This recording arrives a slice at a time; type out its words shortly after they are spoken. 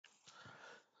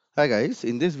Hi guys,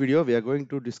 in this video we are going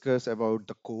to discuss about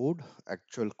the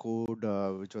actual code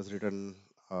which was written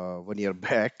 1 year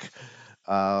back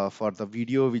for the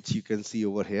video which you can see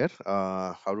over here,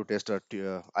 how to test a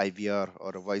IVR or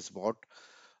a VoiceBot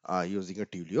using a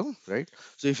Twilio, right?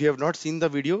 So if you have not seen the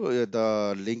video,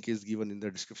 the link is given in the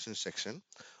description section.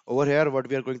 Over here, what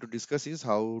we are going to discuss is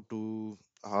how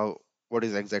what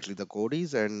is exactly the code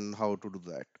is and how to do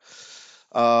that.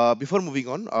 Before moving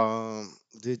on,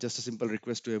 this is just a simple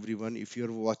request to everyone. If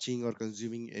you're watching or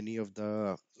consuming any of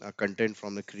the content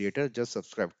from the creator, just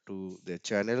subscribe to their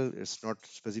channel. It's not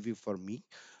specific for me.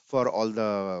 For all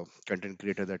the content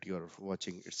creator that you're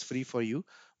watching, it's free for you,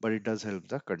 but it does help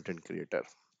the content creator.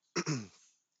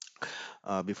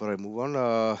 Before I move on,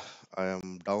 I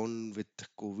am down with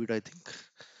COVID, I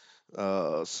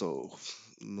think. So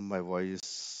my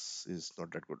voice is not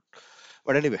that good.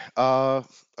 But anyway,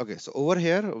 okay. So over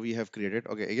here we have created.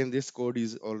 Okay, again, this code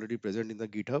is already present in the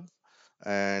GitHub,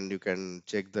 and you can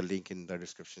check the link in the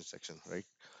description section, right?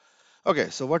 Okay.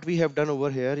 So what we have done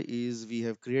over here is we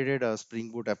have created a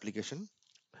Spring Boot application,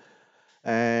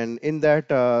 and in that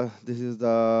this is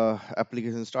the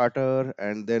application starter,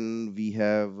 and then we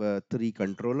have three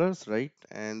controllers, right?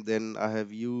 And then I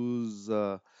have used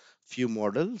few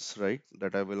models, right,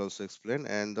 that I will also explain,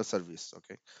 and the service.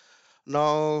 Okay,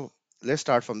 now let's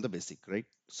start from the basic, right?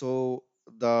 So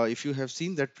the if you have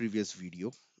seen that previous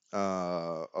video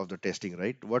of the testing,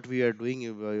 right, what we are doing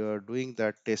is we are doing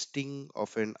that testing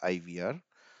of an IVR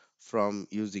from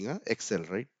using a Excel,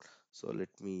 right? So let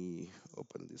me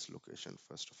open this location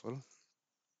first of all.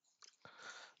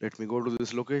 Let me go to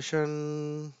this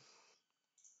location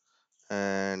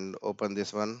and open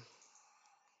this one.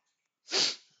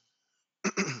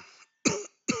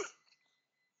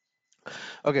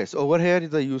 Okay, so over here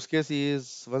the use case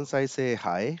is once I say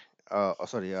hi,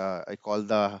 I call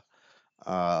the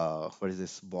what is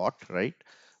this bot, right?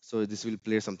 So this will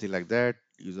play something like that.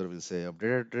 User will say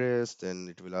update address, then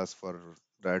it will ask for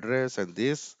the address and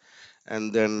this,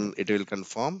 and then it will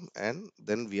confirm, and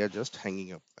then we are just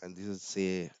hanging up. And this is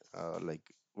say like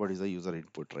what is the user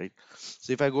input, right?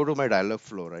 So if I go to my dialog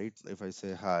flow, right? If I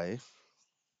say hi,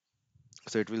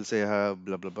 so it will say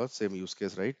blah blah blah, same use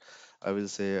case, right? I will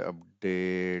say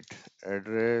update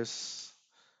address,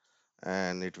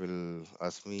 and it will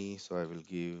ask me, so I will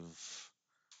give,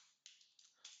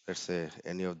 let's say,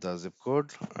 any of the zip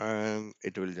code, and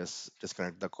it will just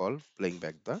disconnect the call, playing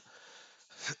back the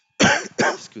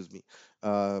excuse me,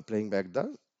 playing back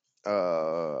the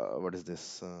what is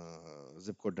this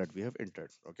zip code that we have entered.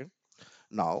 Okay,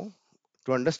 now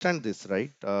to understand this,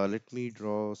 right, let me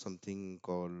draw something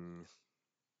called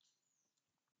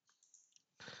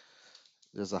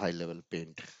just a high level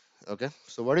paint. Okay,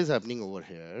 so what is happening over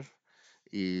here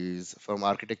is from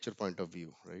architecture point of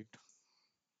view, right?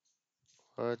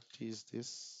 What is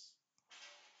this?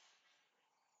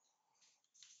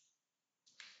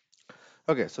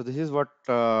 Okay, so this is what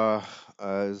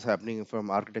is happening from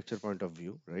architecture point of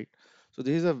view, right? So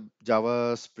this is a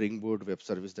Java Spring Boot web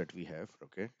service that we have.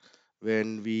 Okay,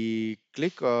 when we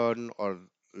click on, or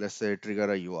let's say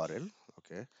trigger a URL,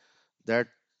 okay, that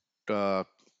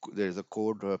there is a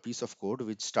code, a piece of code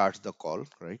which starts the call,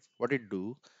 right? What it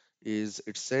do is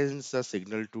it sends a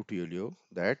signal to Twilio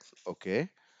that okay,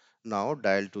 now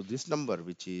dial to this number,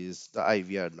 which is the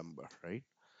IVR number, right?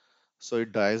 So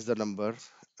it dials the number,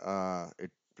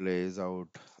 it plays out,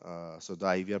 so the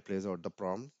IVR plays out the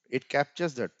prompt. It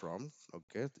captures that prompt,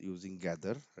 okay, using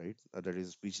gather, right? That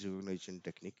is speech recognition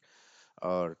technique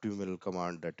or TwiML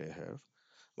command that I have.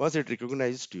 Once it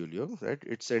recognizes Twilio, right,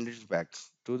 it sends it back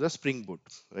to the Spring Boot,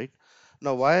 right?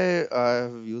 Now, why I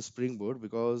have used Spring Boot?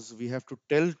 Because we have to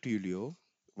tell Twilio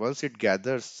once it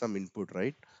gathers some input,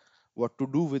 right, what to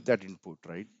do with that input,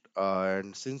 right?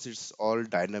 And since it's all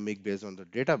dynamic based on the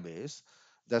database,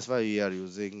 that's why we are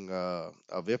using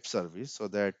a web service so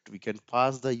that we can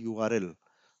pass the URL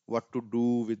what to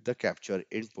do with the capture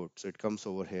input. So it comes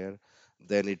over here,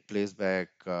 then it plays back,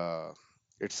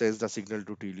 it sends the signal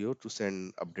to Telio to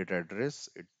send update address.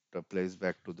 It plays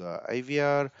back to the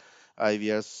IVR.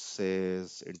 IVR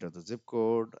says enter the zip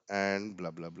code and blah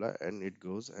blah blah, and it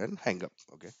goes and hang up.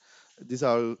 Okay, this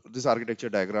architecture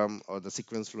diagram or the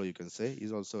sequence flow, you can say,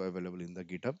 is also available in the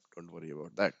GitHub. Don't worry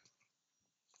about that.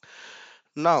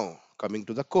 Now coming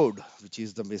to the code, which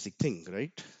is the basic thing,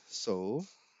 right? So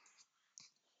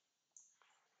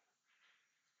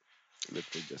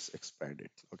let me just expand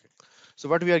it. Okay, so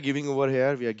what we are giving over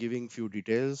here, we are giving few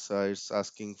details. It's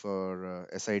asking for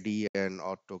SID and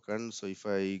auth token. So if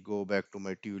I go back to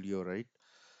my Twilio, right,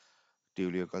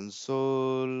 Twilio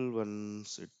console,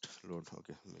 once it load,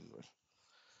 okay, meanwhile,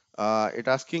 It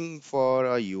asking for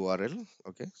a URL.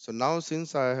 Okay, so now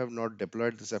since I have not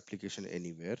deployed this application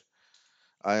anywhere,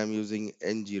 I am using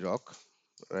ngrok,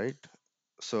 right?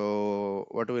 So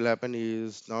what will happen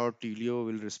is now Twilio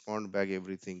will respond back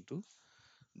everything to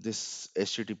this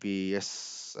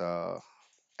HTTPS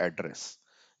address.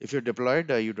 If you're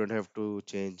deployed, you don't have to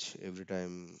change every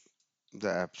time the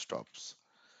app stops.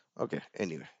 Okay,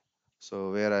 anyway.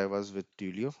 So where I was with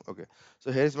Twilio. Okay.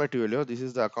 So here's my Twilio. This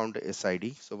is the account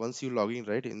SID. So once you log in,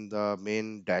 right, in the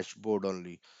main dashboard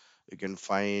only, you can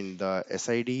find the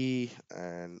SID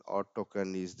and auth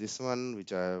token is this one,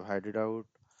 which I have hide it out.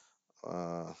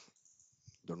 Uh,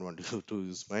 don't want you to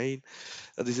use mine.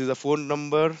 This is a phone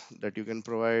number that you can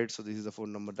provide. So this is the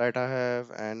phone number that I have,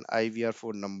 and IVR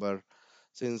phone number.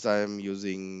 Since I am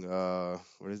using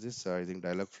what is this? I think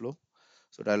Dialogflow.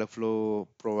 So Dialogflow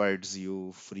provides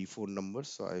you free phone numbers.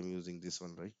 So I'm using this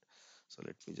one, right? So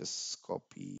let me just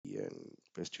copy and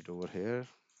paste it over here.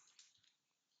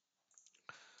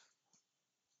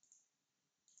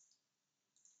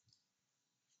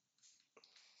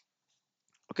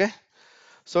 Okay.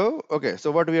 So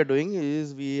what we are doing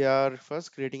is we are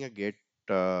first creating a get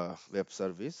web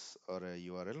service or a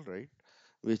URL, right?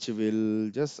 Which will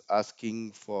just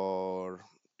asking for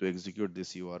to execute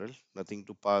this URL. Nothing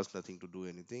to pass, nothing to do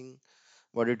anything.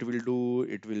 What it will do,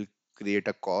 it will create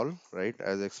a call, right?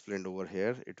 As explained over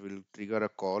here, it will trigger a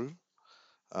call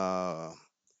uh,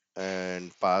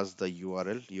 and pass the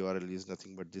URL. URL is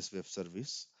nothing but this web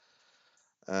service.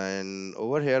 And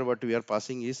over here, what we are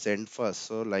passing is send first.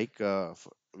 So like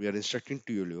we are instructing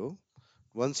Twilio,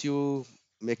 once you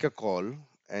make a call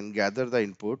and gather the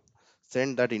input,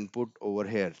 send that input over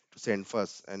here to send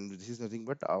first. And this is nothing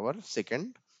but our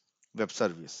second web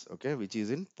service, okay, which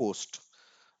is in post.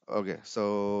 Okay,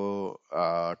 so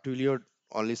Twilio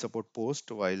only support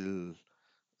post while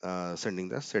sending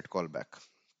the set call back.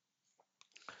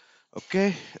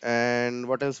 Okay, and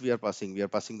what else we are passing? We are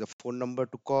passing the phone number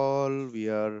to call. We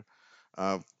are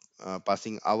uh,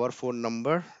 passing our phone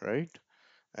number, right?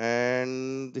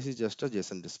 And this is just a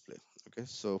JSON display. Okay,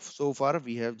 so far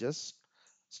we have just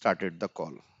started the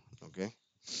call. Okay,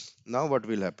 now what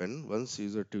will happen once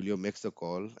user Twilio makes the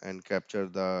call and capture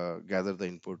the gather the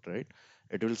input, right?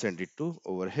 It will send it to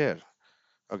over here.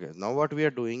 Okay, now what we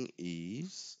are doing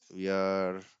is we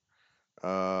are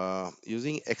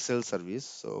using Excel service.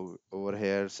 So over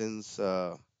here, since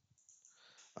uh,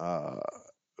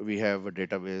 we have a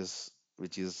database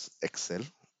which is Excel,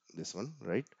 this one,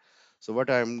 right? So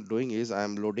what I'm doing is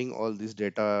I'm loading all this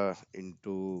data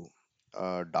into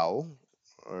DAO,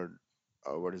 or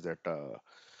what is that?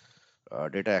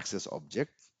 Data access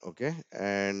object. Okay,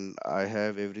 and I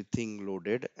have everything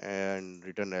loaded and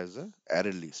written as a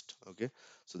array list. Okay,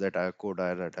 so that I code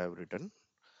that I have written.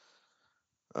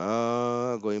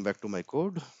 Going back to my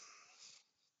code.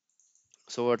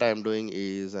 So what I'm doing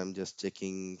is I'm just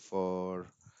checking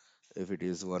for if it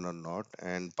is one or not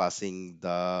and passing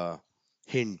the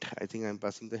hint. I think I'm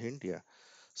passing the hint. Yeah.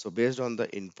 So based on the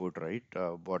input, right?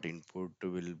 Bot input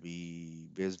will be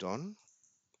based on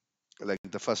like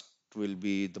the first will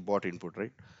be the bot input,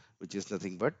 right? Which is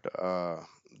nothing but the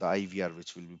IVR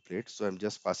which will be played. So I'm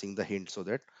just passing the hint so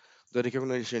that the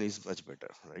recognition is much better,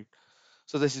 right?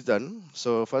 So this is done.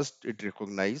 So first it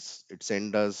recognize, it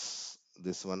send us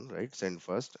this one, right? Send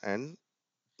first, and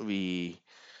we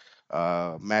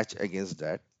match against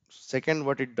that. Second,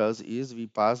 what it does is we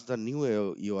pass the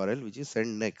new URL, which is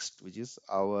send next, which is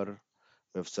our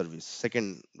web service,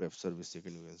 second web service, you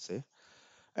can even say.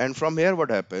 And from here,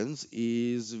 what happens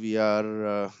is we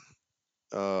are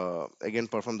again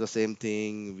perform the same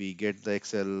thing. We get the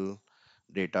Excel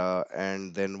data,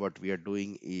 and then what we are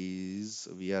doing is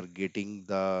we are getting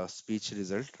the speech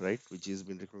result, right, which is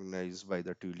been recognized by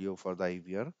the Twilio for the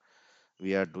IVR.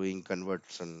 We are doing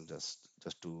conversion just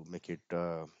to make it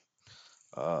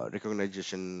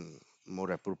recognition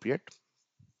more appropriate.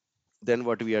 Then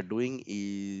what we are doing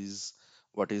is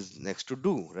what is next to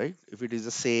do, right? If it is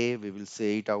a say, we will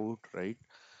say it out, right?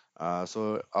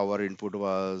 So our input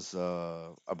was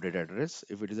update address.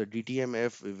 If it is a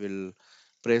DTMF, we will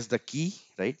press the key,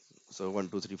 right? So 1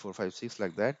 2 3 4 5 6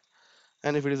 like that.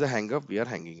 And if it is a hang up, we are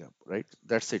hanging up, right?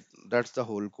 That's it. That's the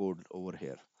whole code over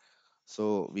here.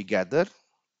 So we gather,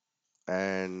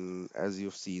 and as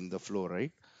you've seen the flow,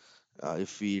 right?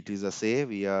 It is a say,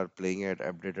 we are playing at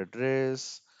update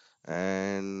address,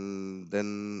 and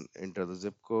then enter the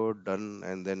zip code, done.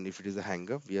 And then if it is a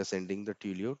hang up, we are sending the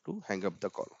Twilio to hang up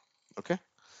the call. Okay.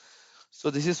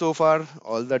 So this is so far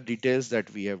all the details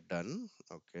that we have done.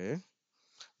 Okay.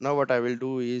 Now what I will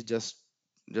do is just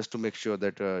to make sure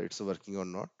that it's working or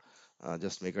not,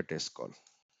 just make a test call.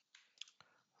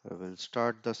 I will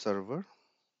start the server.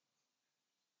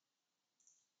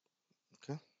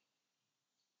 Okay,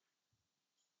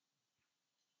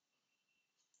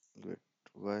 wait,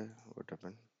 why? What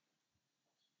happened?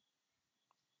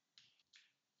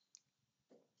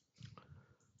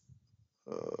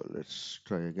 Let's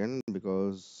try again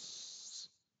because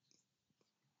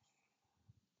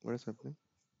what is happening?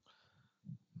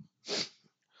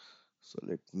 So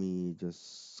let me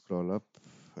just scroll up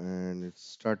and it's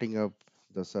starting up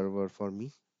the server for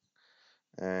me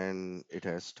and it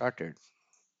has started.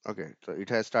 Okay, so it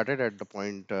has started at the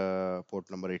point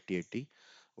port number 8080.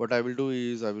 What I will do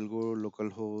is I will go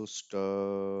localhost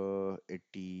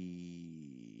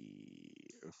 80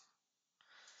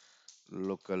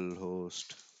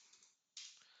 localhost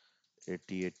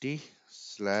 8080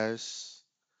 slash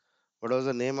what was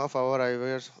the name of our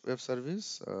IVR web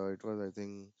service? It was, I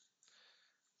think,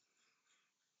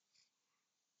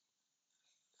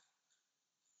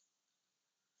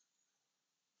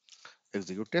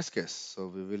 execute test case. So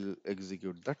we will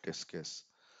execute the test case.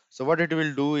 So what it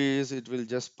will do is it will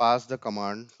just pass the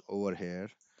command over here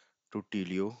to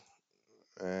Twilio,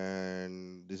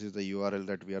 and this is the URL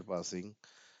that we are passing.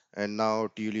 And now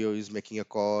Twilio is making a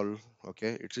call.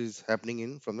 Okay, it is happening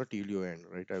in from the Twilio end,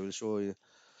 right? I will show you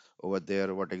over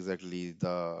there what exactly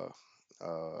uh,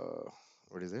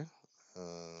 what is it?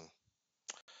 Uh,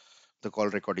 the call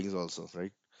recordings also,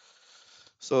 right?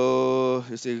 So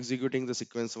it's executing the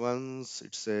sequence once.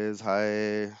 It says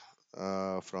hi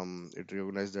from it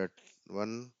recognized that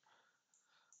one,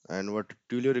 and what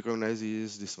Twilio recognize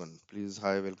is this one. Please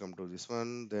hi, welcome to this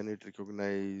one. Then it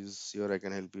recognize here I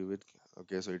can help you with.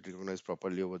 Okay, so it recognized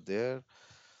properly over there,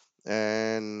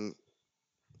 and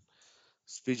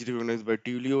speech recognized by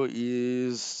Twilio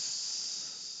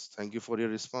is thank you for your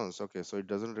response. Okay, so it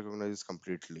doesn't recognize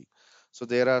completely. So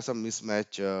there are some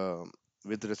mismatch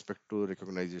with respect to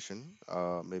recognition.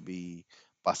 Maybe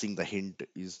passing the hint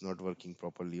is not working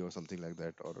properly or something like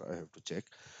that, or I have to check.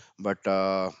 But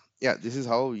yeah, this is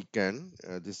how we can.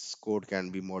 This code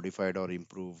can be modified or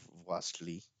improved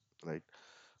vastly, right?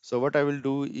 So what I will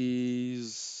do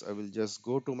is I will just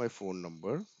go to my phone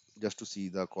number just to see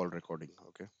the call recording.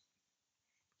 Okay.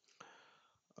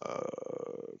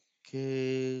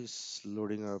 Okay, it's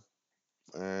loading up,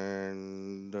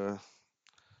 and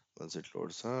once it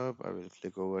loads up, I will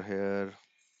click over here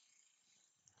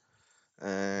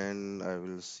and I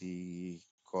will see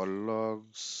call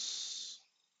logs.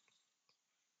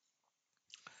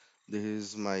 This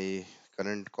is my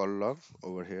current call log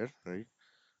over here, right?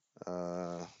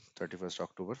 Uh, 31st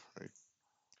October, right?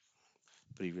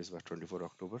 Previous was 24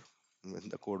 October when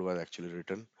the code was actually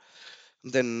written.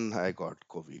 Then I got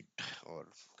COVID or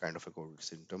kind of a COVID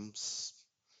symptoms.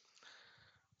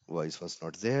 Voice was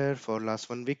not there for last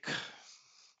 1 week.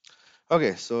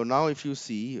 Okay, so now if you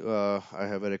see, I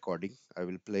have a recording. I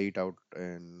will play it out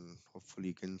and hopefully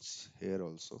you can hear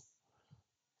also.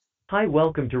 Hi,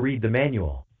 welcome to read the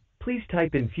manual. Please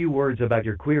type in few words about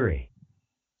your query.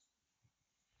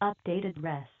 Update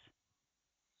address.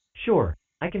 Sure,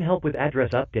 I can help with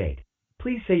address update.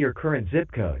 Please say your current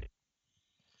zip code.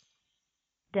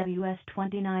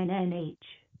 WS29NH.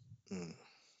 Mm.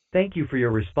 Thank you for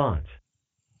your response.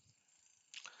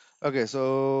 Okay,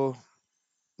 so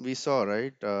we saw,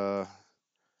 right?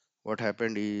 What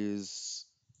happened is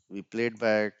we played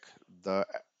back the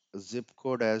zip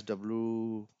code as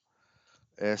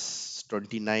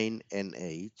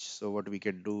WS29NH. So what we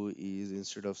can do is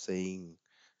instead of saying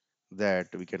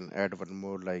that, we can add one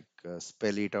more like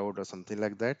spell it out or something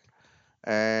like that.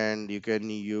 And you can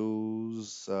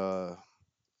use uh,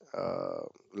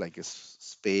 like a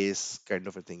space kind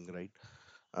of a thing, right?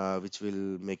 Which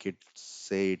will make it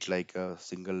say it like a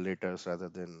single letters rather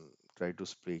than try to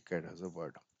speak it as a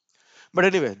word. But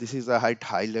anyway, this is a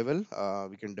high level.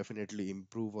 We can definitely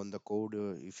improve on the code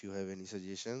if you have any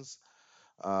suggestions.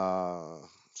 Uh,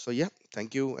 so yeah,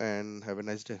 thank you and have a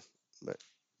nice day. Bye.